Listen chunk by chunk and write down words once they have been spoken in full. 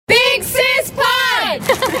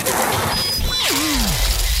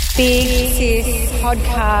Big Sis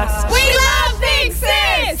Podcast. We love Big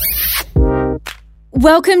Sis!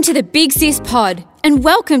 Welcome to the Big Sis Pod, and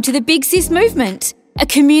welcome to the Big Sis Movement, a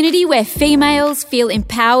community where females feel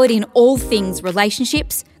empowered in all things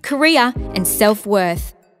relationships, career and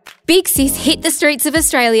self-worth. Big Sis hit the streets of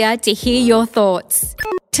Australia to hear your thoughts.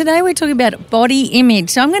 Today we're talking about body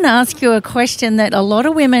image. So I'm going to ask you a question that a lot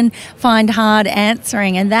of women find hard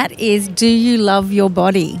answering, and that is, do you love your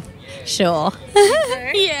body? Sure.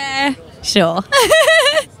 Yeah. Sure.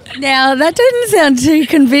 Now, that didn't sound too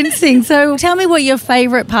convincing. So tell me what your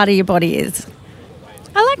favourite part of your body is.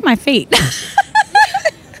 I like my feet.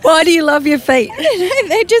 Why do you love your feet?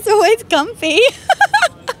 They're just always comfy.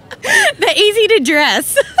 They're easy to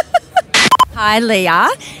dress. Hi, Leah.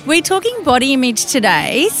 We're talking body image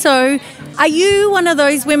today. So are you one of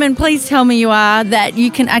those women, please tell me you are, that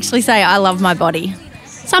you can actually say, I love my body?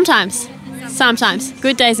 Sometimes.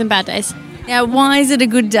 Good days and bad days. Now, why is it a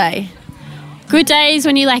good day? Good days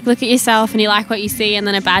when you look at yourself and you like what you see, and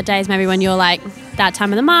then a bad day is maybe when you're that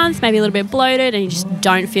time of the month, maybe a little bit bloated and you just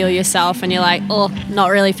don't feel yourself and you're like, oh,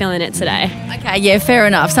 not really feeling it today. Okay, yeah, fair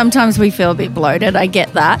enough. Sometimes we feel a bit bloated. I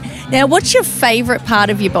get that. Now, what's your favourite part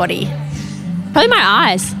of your body? Probably my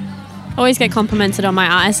eyes. Always get complimented on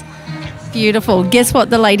my eyes. Beautiful. Guess what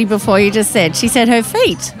the lady before you just said? She said her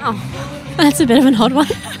feet. Oh, that's a bit of an odd one.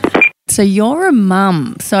 So you're a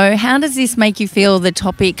mum. So how does this make you feel, the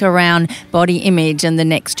topic around body image and the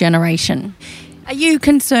next generation? Are you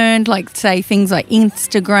concerned, say, things like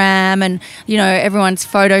Instagram and, everyone's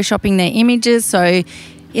photoshopping their images? So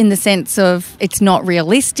in the sense of it's not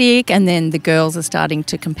realistic, and then the girls are starting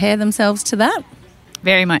to compare themselves to that?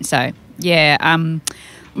 Very much so. Yeah.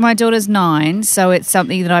 My daughter's 9, so it's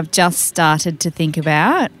something that I've just started to think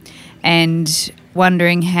about and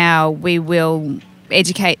wondering how we will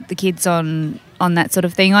educate the kids on that sort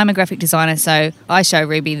of thing. I'm a graphic designer, so I show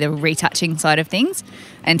Ruby the retouching side of things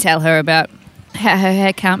and tell her about how her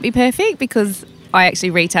hair can't be perfect, because I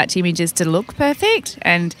actually retouch images to look perfect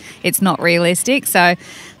and it's not realistic. So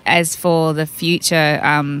as for the future,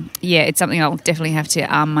 it's something I'll definitely have to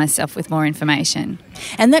arm myself with more information.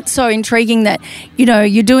 And that's so intriguing that,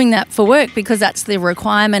 you're doing that for work because that's the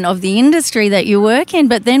requirement of the industry that you work in.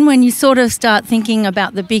 But then when you sort of start thinking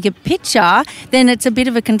about the bigger picture, then it's a bit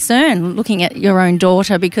of a concern looking at your own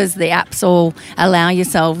daughter, because the apps all allow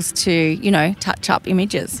yourselves to, touch up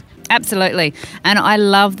images. Absolutely. And I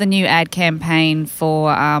love the new ad campaign for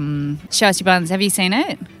Show Us Your Buns. Have you seen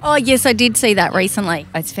it? Oh, yes, I did see that recently.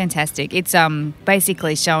 It's fantastic. It's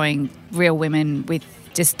basically showing real women with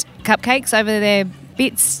just cupcakes over their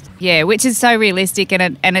bits, which is so realistic,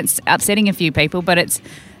 and it's upsetting a few people, but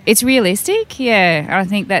it's realistic, and I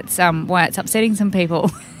think that's why it's upsetting some people.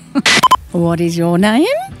 What is your name?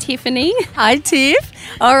 Tiffany. Hi, Tiff.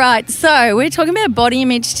 All right, so we're talking about body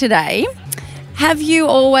image today. Have you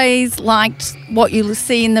always liked what you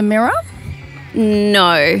see in the mirror?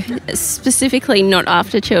 No, specifically not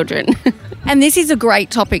after children. And this is a great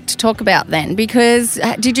topic to talk about then, because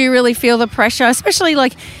did you really feel the pressure, especially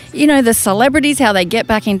the celebrities, how they get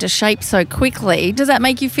back into shape so quickly? Does that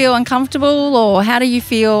make you feel uncomfortable, or how do you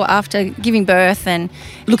feel after giving birth and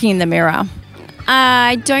looking in the mirror?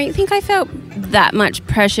 I don't think I felt that much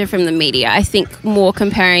pressure from the media. I think more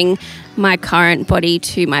comparing my current body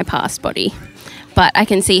to my past body. But I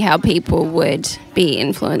can see how people would be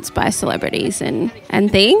influenced by celebrities and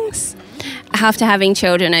things. After having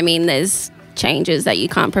children, there's changes that you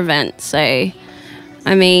can't prevent. So,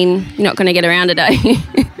 you're not going to get around it, are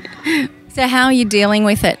you? So how are you dealing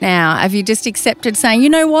with it now? Have you just accepted saying, you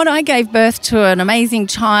know what, I gave birth to an amazing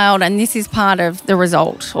child and this is part of the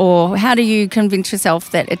result? Or how do you convince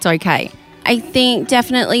yourself that it's okay? I think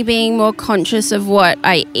definitely being more conscious of what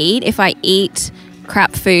I eat. If I eat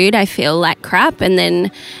crap food, I feel like crap, and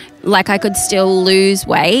then I could still lose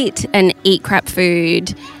weight and eat crap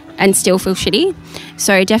food and still feel shitty.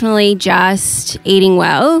 So definitely just eating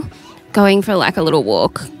well, going for a little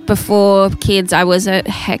walk. Before kids, I was a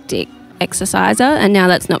hectic exerciser, and now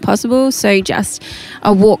that's not possible. So just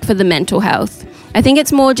a walk for the mental health. I think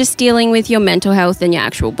it's more just dealing with your mental health than your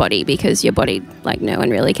actual body, because your body, no one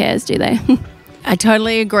really cares, do they? I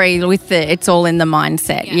totally agree with it's all in the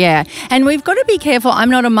mindset, yeah. And we've got to be careful. I'm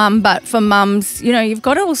not a mum, but for mums, you've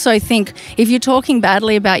got to also think, if you're talking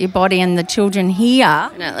badly about your body and the children here.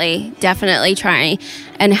 Definitely try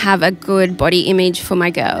and have a good body image for my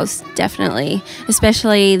girls, definitely.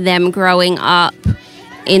 Especially them growing up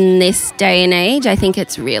in this day and age. I think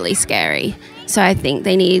it's really scary. So I think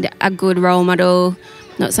they need a good role model,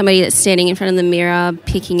 not somebody that's standing in front of the mirror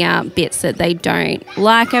picking out bits that they don't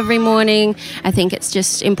like every morning. I think it's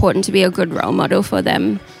just important to be a good role model for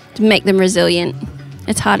them, to make them resilient.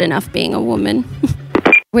 It's hard enough being a woman.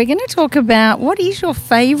 We're going to talk about what is your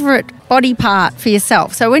favourite body part for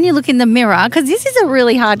yourself. So when you look in the mirror, because this is a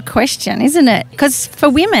really hard question, isn't it? Because for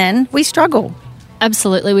women, we struggle.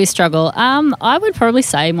 Absolutely, we struggle. I would probably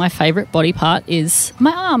say my favourite body part is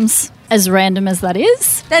my arms, as random as that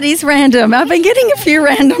is. That is random. I've been getting a few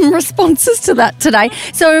random responses to that today.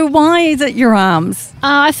 So why is it your arms?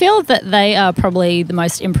 I feel that they are probably the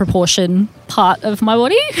most in proportion part of my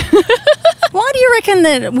body. Why do you reckon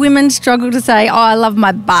that women struggle to say, oh, I love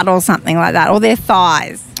my butt or something like that, or their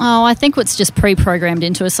thighs? Oh, I think what's just pre-programmed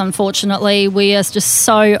into us, unfortunately. We are just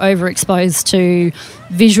so overexposed to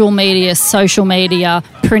visual media, social media,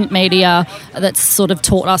 print media that's sort of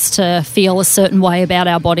taught us to feel a certain way about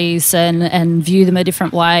our bodies and view them a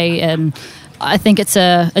different way. And I think it's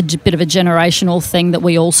a bit of a generational thing that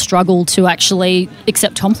we all struggle to actually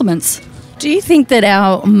accept compliments. Do you think that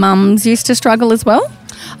our mums used to struggle as well?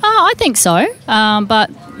 I think so, but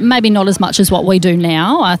maybe not as much as what we do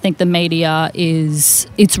now. I think the media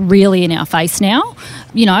it's really in our face now.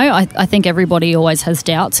 You know, I think everybody always has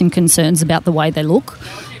doubts and concerns about the way they look,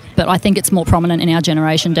 but I think it's more prominent in our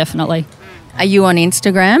generation, definitely. Are you on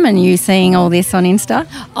Instagram and you seeing all this on Insta?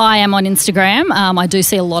 I am on Instagram. I do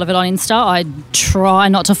see a lot of it on Insta. I try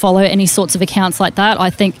not to follow any sorts of accounts like that. I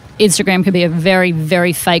think Instagram can be a very,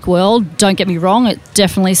 very fake world. Don't get me wrong, it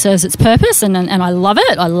definitely serves its purpose and I love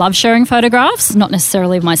it. I love sharing photographs, not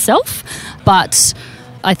necessarily of myself, but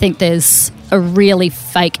I think there's a really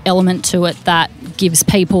fake element to it that gives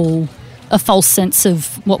people a false sense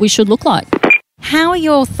of what we should look like. How are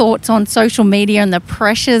your thoughts on social media and the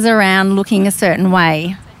pressures around looking a certain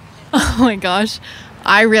way? Oh my gosh,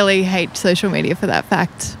 I really hate social media for that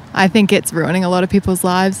fact. I think it's ruining a lot of people's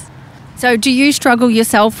lives. So do you struggle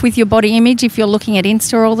yourself with your body image if you're looking at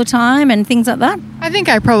Insta all the time and things like that? I think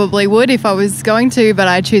I probably would if I was going to, but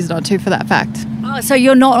I choose not to for that fact. Oh, so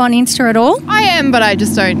you're not on Insta at all? I am, but I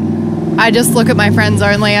just don't. I just look at my friends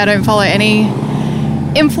only. I don't follow any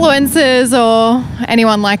influencers or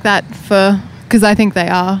anyone like that because I think they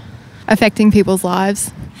are affecting people's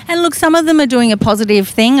lives. And look, some of them are doing a positive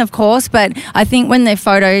thing, of course, but I think when they're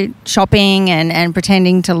photoshopping and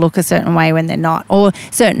pretending to look a certain way when they're not, or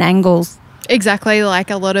certain angles. Exactly, like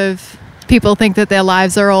a lot of people think that their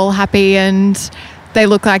lives are all happy and they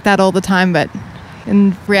look like that all the time, but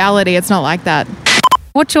in reality it's not like that.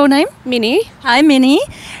 What's your name? Minnie? Hi, Minnie.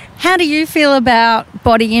 How do you feel about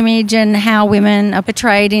body image and how women are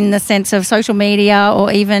portrayed in the sense of social media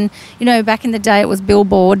or even, you know, back in the day it was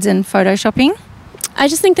billboards and photoshopping? I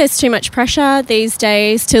just think there's too much pressure these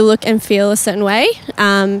days to look and feel a certain way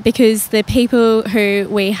because the people who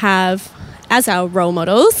we have as our role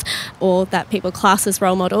models or that people class as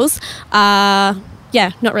role models are,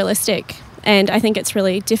 not realistic. And I think it's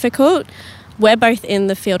really difficult. We're both in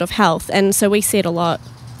the field of health and so we see it a lot.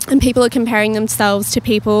 And people are comparing themselves to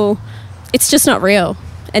people. It's just not real.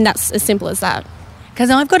 And that's as simple as that. Because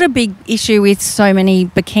I've got a big issue with so many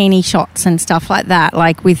bikini shots and stuff like that,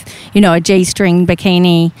 like with, you know, a G-string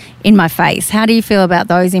bikini in my face. How do you feel about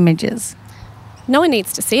those images? No one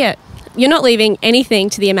needs to see it. You're not leaving anything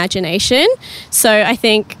to the imagination. So I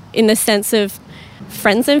think in the sense of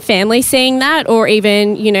friends and family seeing that or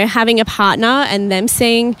even, you know, having a partner and them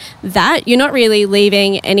seeing that, you're not really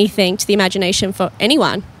leaving anything to the imagination for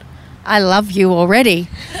anyone. I love you already.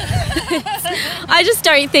 I just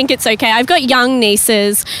don't think it's okay. I've got young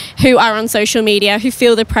nieces who are on social media who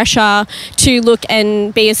feel the pressure to look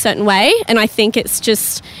and be a certain way, and I think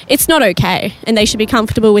it's not okay, and they should be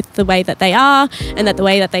comfortable with the way that they are and that the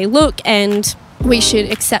way that they look, and we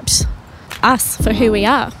should accept us for who we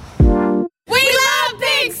are.